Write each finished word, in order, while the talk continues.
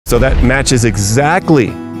So that matches exactly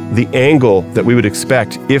the angle that we would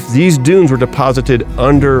expect if these dunes were deposited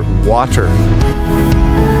underwater.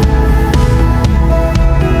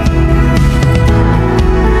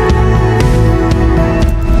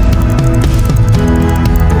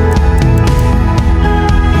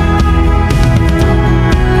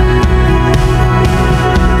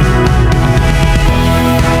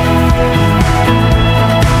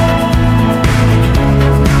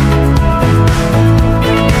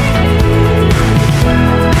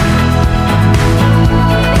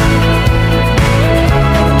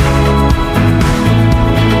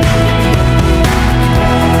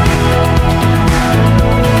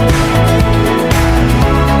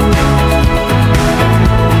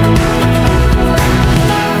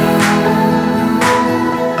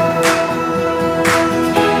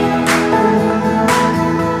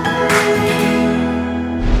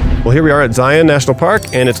 Well, here we are at Zion National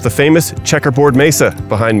Park, and it's the famous Checkerboard Mesa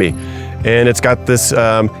behind me. And it's got this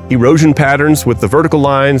erosion patterns with the vertical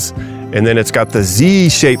lines, and then it's got the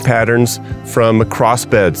Z-shaped patterns from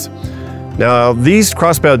crossbeds. Now, these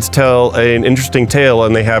crossbeds tell an interesting tale,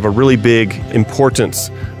 and they have a really big importance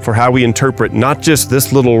for how we interpret not just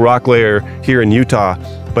this little rock layer here in Utah,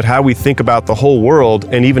 but how we think about the whole world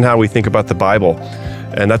and even how we think about the Bible.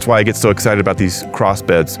 And that's why I get so excited about these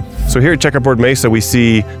crossbeds. So here at Checkerboard Mesa, we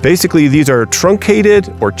see basically these are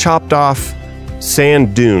truncated or chopped off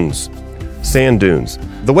sand dunes. Sand dunes.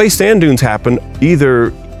 The way sand dunes happen,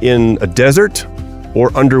 either in a desert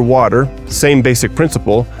or underwater, same basic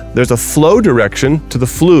principle. There's a flow direction to the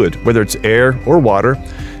fluid, whether it's air or water,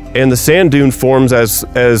 and the sand dune forms as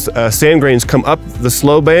sand grains come up the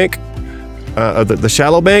slow bank, the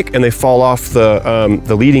shallow bank, and they fall off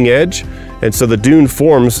the leading edge. And so the dune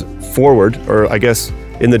forms forward, or I guess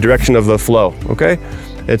in the direction of the flow, okay?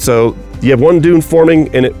 And so you have one dune forming,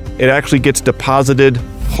 and it actually gets deposited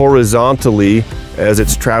horizontally as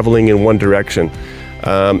it's traveling in one direction.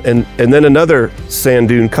 And then another sand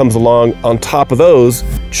dune comes along on top of those,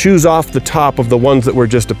 chews off the top of the ones that were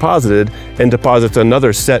just deposited, and deposits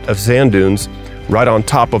another set of sand dunes right on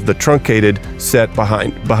top of the truncated set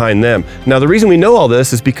behind them. Now, the reason we know all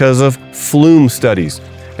this is because of flume studies.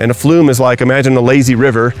 And a flume is like, imagine a lazy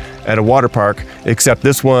river at a water park, except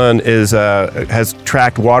this one has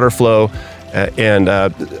tracked water flow, and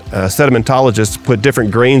sedimentologists put different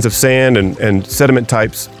grains of sand and sediment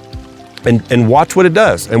types and watch what it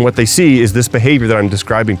does. And what they see is this behavior that I'm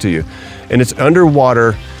describing to you. And it's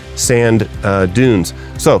underwater sand dunes.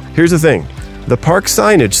 So here's the thing. The park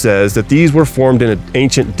signage says that these were formed in an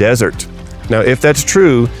ancient desert. Now, if that's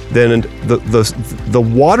true, then the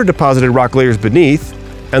water deposited rock layers beneath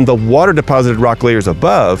and the water deposited rock layers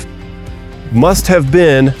above must have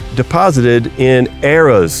been deposited in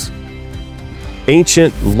eras,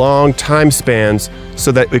 ancient long time spans, so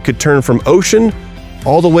that it could turn from ocean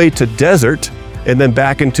all the way to desert and then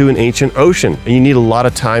back into an ancient ocean. And you need a lot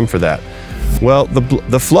of time for that. Well,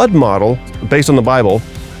 the flood model, based on the Bible,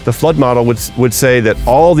 the flood model would say that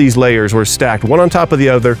all these layers were stacked one on top of the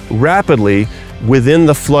other rapidly within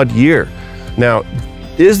the flood year. Now,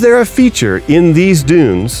 is there a feature in these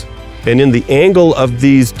dunes and in the angle of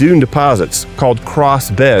these dune deposits called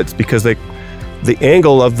cross beds, because the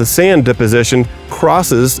angle of the sand deposition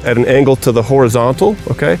crosses at an angle to the horizontal,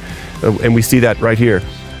 okay? And we see that right here.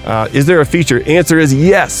 Is there a feature? Answer is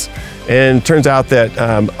yes. And it turns out that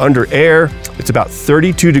under air, it's about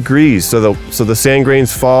 32 degrees. So the sand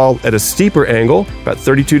grains fall at a steeper angle, about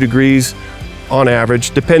 32 degrees on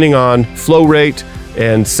average, depending on flow rate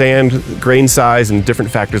and sand grain size and different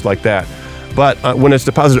factors like that. But when it's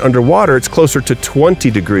deposited underwater, it's closer to 20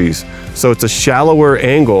 degrees. So it's a shallower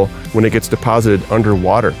angle when it gets deposited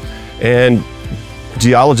underwater. And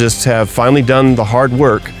geologists have finally done the hard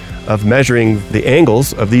work of measuring the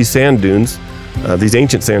angles of these sand dunes, these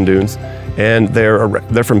ancient sand dunes, and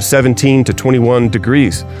they're from 17 to 21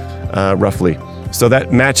 degrees, roughly. So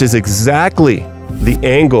that matches exactly the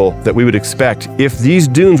angle that we would expect if these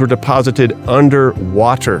dunes were deposited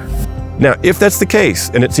underwater. Now, if that's the case,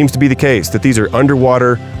 and it seems to be the case, that these are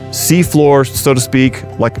underwater seafloor, so to speak,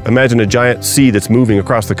 like imagine a giant sea that's moving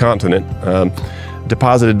across the continent,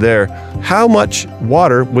 deposited there, how much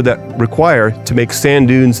water would that require to make sand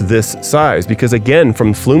dunes this size? Because again,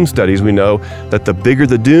 from flume studies, we know that the bigger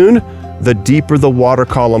the dune, the deeper the water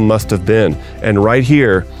column must have been. And right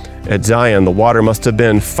here at Zion, the water must have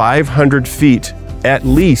been 500 feet at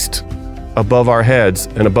least above our heads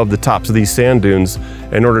and above the tops of these sand dunes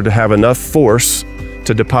in order to have enough force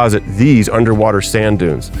to deposit these underwater sand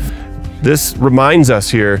dunes. This reminds us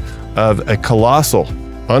here of a colossal,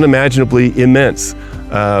 unimaginably immense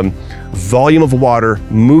volume of water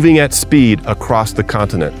moving at speed across the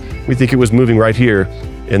continent. We think it was moving right here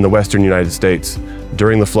in the western United States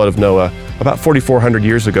during the flood of Noah about 4,400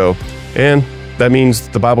 years ago. And that means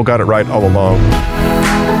the Bible got it right all along.